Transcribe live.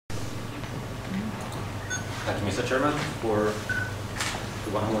Thank you, Mr. Chairman. For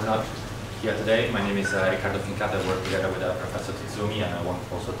the one who is not here today, my name is Riccardo Fincata. I work together with Professor Tsumi, and I want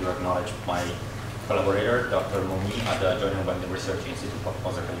also to acknowledge my collaborator, Dr. Momi, at the Joint Urban Research Institute of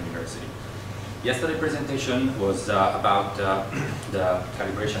Osaka University. Yesterday's presentation was about the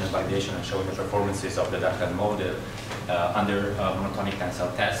calibration and validation and showing the performances of the ductile model under monotonic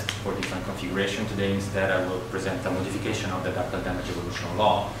tensile test for different configuration. Today, instead, I will present a modification of the ductile damage evolution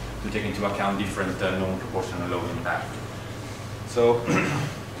law to take into account different non-proportional load impact. So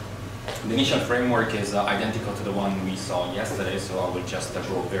the initial framework is identical to the one we saw yesterday, so I will just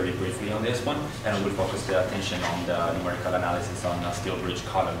go very briefly on this one, and I will focus the attention on the numerical analysis on steel bridge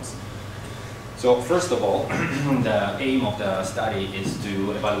columns. So first of all, the aim of the study is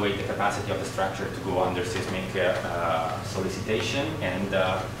to evaluate the capacity of the structure to go under seismic solicitation, and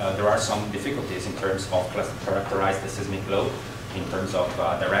there are some difficulties in terms of characterize the seismic load in terms of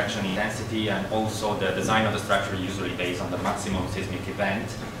direction, intensity, and also the design of the structure usually based on the maximum seismic event.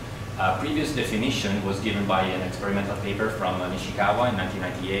 Previous definition was given by an experimental paper from Nishikawa in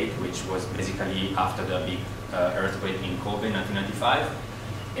 1998, which was basically after the big earthquake in Kobe in 1995.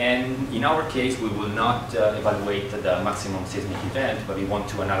 And in our case, we will not evaluate the maximum seismic event, but we want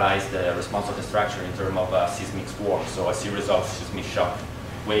to analyze the response of the structure in terms of seismic swarm, so a series of seismic shock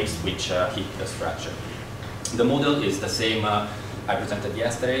waves which hit the structure. The model is the same I presented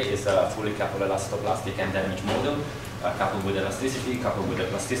yesterday. It's a fully coupled elastoplastic and damage model, coupled with elasticity, coupled with the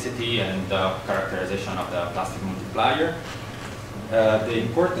plasticity, and characterization of the plastic multiplier. The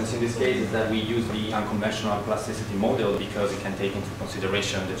importance in this case is that we use the unconventional plasticity model because it can take into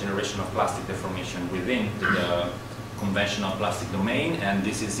consideration the generation of plastic deformation within the conventional plastic domain, and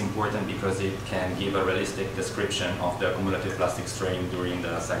this is important because it can give a realistic description of the cumulative plastic strain during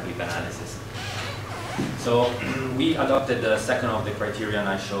the cyclic analysis. So we adopted the second of the criterion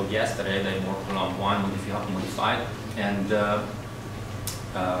I showed yesterday, the more column 1 modified, and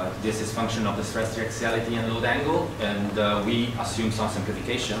this is function of the stress reaxiality and load angle, and we assume some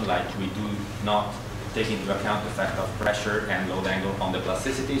simplification, like we do not take into account the effect of pressure and load angle on the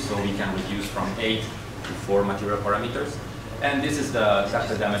plasticity, so we can reduce from 8 to 4 material parameters. And this is the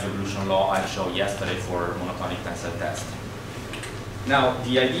ductile damage evolution law I showed yesterday for monotonic tensile test. Now,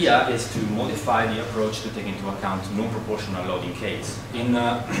 the idea is to modify the approach to take into account non-proportional loading case. In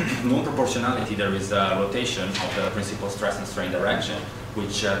non-proportionality, there is a rotation of the principal stress and strain direction,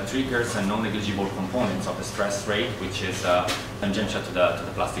 which triggers a non-negligible components of the stress rate, which is tangential to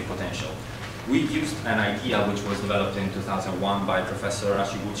the plastic potential. We used an idea which was developed in 2001 by Professor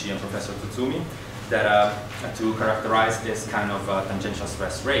Ashiguchi and Professor Tsumi, that to characterize this kind of tangential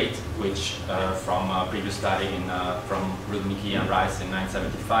stress rate, which from a previous study from Rudnicki and Rice in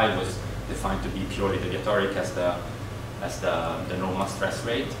 1975 was defined to be purely deviatoric as the normal stress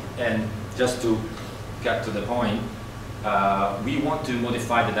rate. And just to get to the point, we want to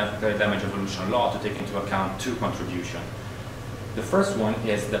modify the damage evolution law to take into account two contributions. The first one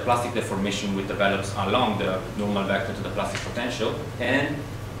is the plastic deformation which develops along the normal vector to the plastic potential, and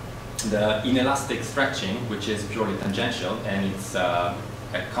the inelastic stretching, which is purely tangential, and it's a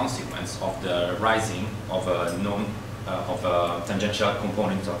consequence of the rising of a tangential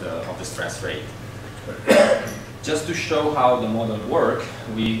component of the stress rate. Just to show how the model works,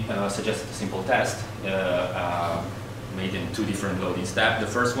 we suggested a simple test made in two different loading steps. The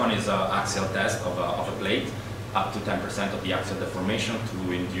first one is an axial test of a plate, up to 10% of the axial deformation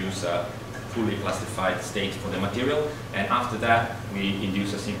to induce a fully plastified state for the material, and after that we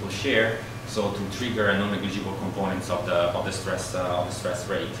induce a simple shear, so to trigger a non-negligible components of the stress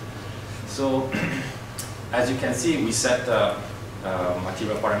rate. So as you can see, we set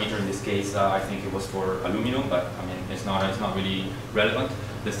material parameter in this case. I think it was for aluminum, but I mean it's not really relevant.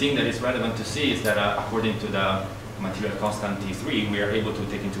 The thing that is relevant to see is that according to the material constant T3, we are able to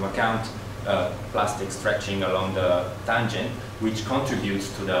take into account plastic stretching along the tangent, which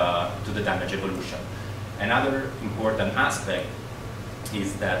contributes to the damage evolution. Another important aspect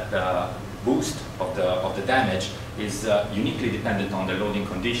is that the boost of the damage is uniquely dependent on the loading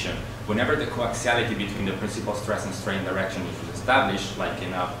condition. Whenever the coaxiality between the principal stress and strain direction is established, like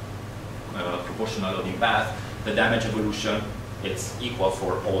in a proportional loading path, the damage evolution is equal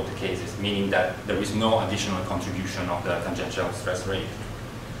for all the cases, meaning that there is no additional contribution of the tangential stress rate.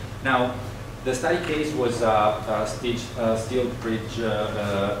 Now, the study case was steel bridge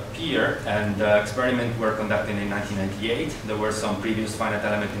pier, and experiments were conducted in 1998. There were some previous finite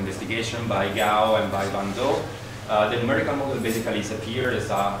element investigation by Gao and by Van Zo. The numerical model basically is a pier, it's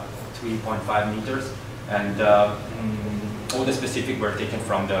 3.5 meters, and all the specifics were taken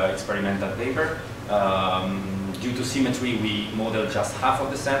from the experimental paper. due to symmetry, we model just half of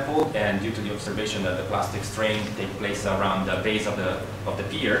the sample, and due to the observation that the plastic strain takes place around the base of the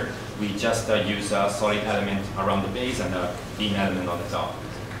pier, we just use a solid element around the base and a beam element on the top.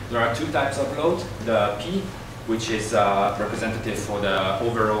 There are two types of load: the P, which is representative for the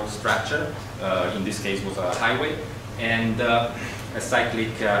overall structure. In this case, was a highway, and a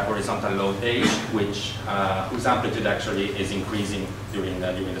cyclic horizontal load H, whose amplitude actually is increasing during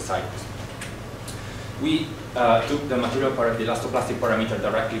the cycles. We took the elastoplastic parameter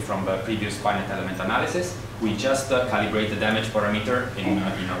directly from the previous finite element analysis. We just calibrate the damage parameter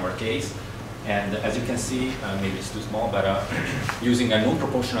in our case. And as you can see, maybe it's too small, but using a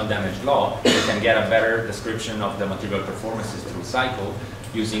non-proportional damage law, we can get a better description of the material performances through cycle.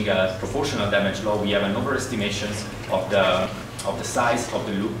 Using a proportional damage law, we have an overestimation of the size of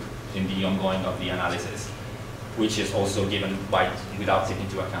the loop in the ongoing of the analysis, which is also given without taking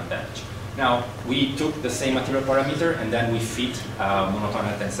into account damage. Now, we took the same material parameter and then we fit a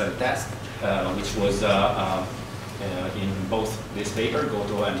monotonic tensile test, which was in both this paper,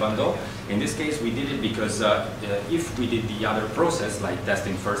 Goto and Bando. In this case, we did it because if we did the other process, like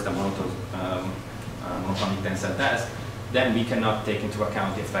testing first a monotonic tensile test, then we cannot take into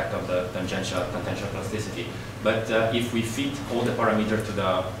account the effect of the tangential plasticity. But if we fit all the parameters to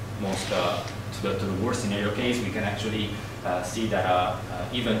the worst scenario case, we can actually see that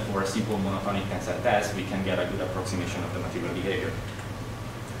even for a simple monotonic tensile test, we can get a good approximation of the material behavior.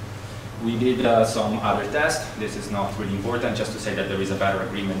 We did some other tests. This is not really important, just to say that there is a better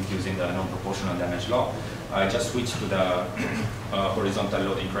agreement using the non-proportional damage law. I just switched to the horizontal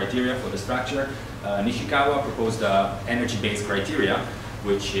loading criteria for the structure. Nishikawa proposed the energy-based criteria,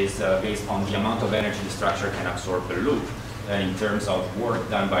 which is based on the amount of energy the structure can absorb per loop in terms of work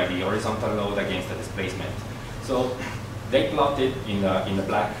done by the horizontal load against the displacement. So they plotted in the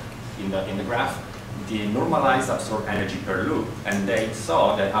graph the normalized absorbed energy per loop, and they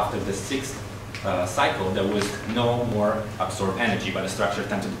saw that after the sixth cycle there was no more absorbed energy, but the structure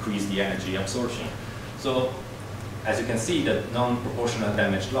tended to decrease the energy absorption. So as you can see, the non-proportional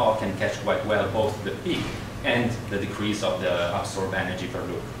damage law can catch quite well both the peak and the decrease of the absorbed energy per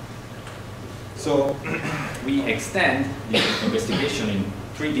loop. So we extend the investigation in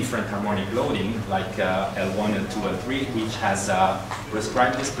three different harmonic loading, like L1, L2, L3, which has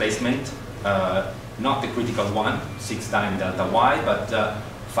prescribed displacement, not the critical one, 6 times delta y, but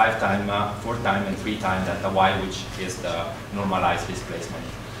 5 times, 4 times, and 3 times delta y, which is the normalized displacement.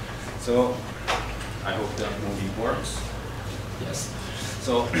 So I hope the movie works. Yes.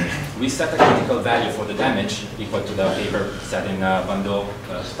 So we set a critical value for the damage equal to the paper set in Bando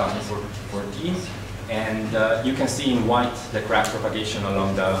 2014, and you can see in white the crack propagation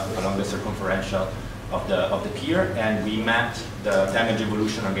along the circumferential of the pier, and we mapped the damage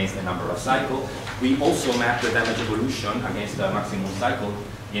evolution against the number of cycles. We also mapped the damage evolution against the maximum cycle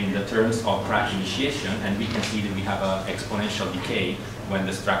in the terms of crack initiation, and we can see that we have an exponential decay when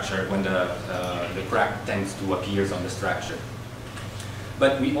the crack tends to appear on the structure.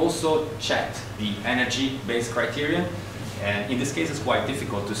 But we also checked the energy-based criterion, and in this case it's quite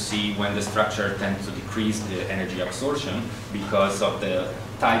difficult to see when the structure tends to decrease the energy absorption because of the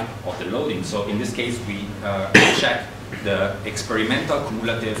type of the loading. So in this case we check the experimental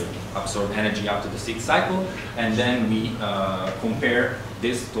cumulative absorbed energy after the sixth cycle, and then we compare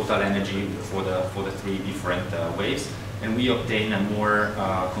this total energy for the three different waves, and we obtain a more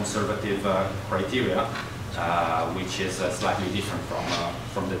conservative criteria, which is slightly different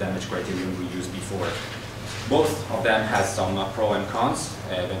from the damage criterion we used before. Both of them has some pros and cons.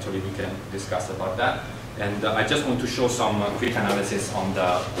 Eventually we can discuss about that. And I just want to show some quick analysis on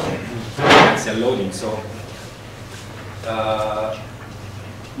the axial loading. So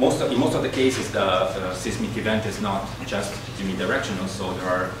in most of the cases, the seismic event is not just unidirectional, so there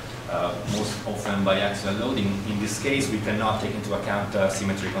are most often biaxial loading. In this case, we cannot take into account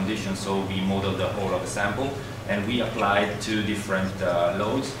symmetry conditions, so we modeled the whole of the sample, and we applied two different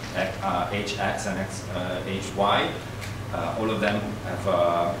loads, HX and HY. All of them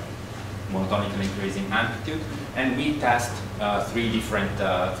have monotonically increasing amplitude, and we test three different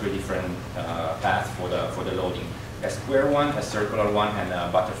paths for the loading: a square one, a circular one, and a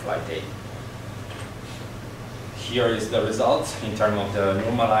butterfly tape. Here is the result in terms of the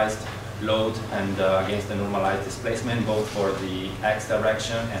normalized load and against the normalized displacement, both for the x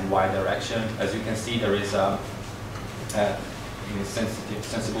direction and y direction. As you can see, there is a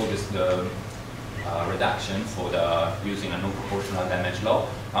sensible reduction for using a non-proportional damage law.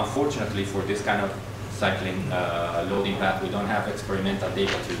 Unfortunately, for this kind of cycling loading path, we don't have experimental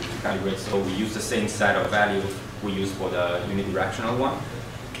data to calibrate, so we use the same set of values we use for the unidirectional one.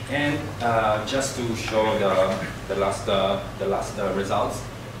 And just to show the last results,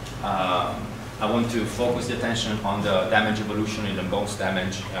 I want to focus the attention on the damage evolution in the most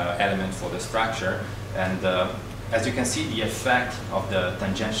damaged element for the structure. And as you can see, the effect of the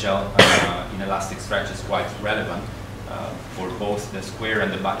tangential inelastic stretch is quite relevant for both the square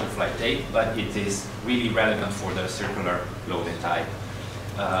and the butterfly tape, but it is really relevant for the circular loading type.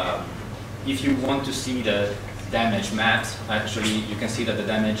 If you want to see the damage mapped, actually you can see that the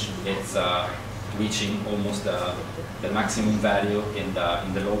damage is reaching almost the maximum value in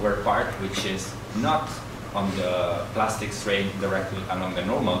the lower part, which is not on the plastic strain directly along the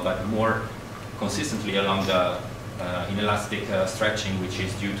normal, but more consistently along the inelastic stretching, which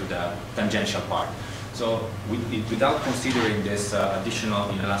is due to the tangential part. So without considering this additional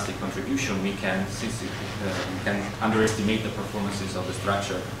inelastic contribution, we can underestimate the performances of the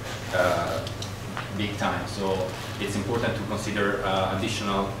structure big time. So it's important to consider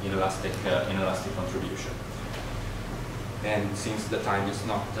additional inelastic contribution. And since the time is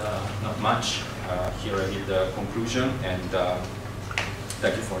not much, here I give the conclusion, and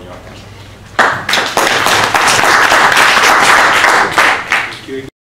thank you for your attention.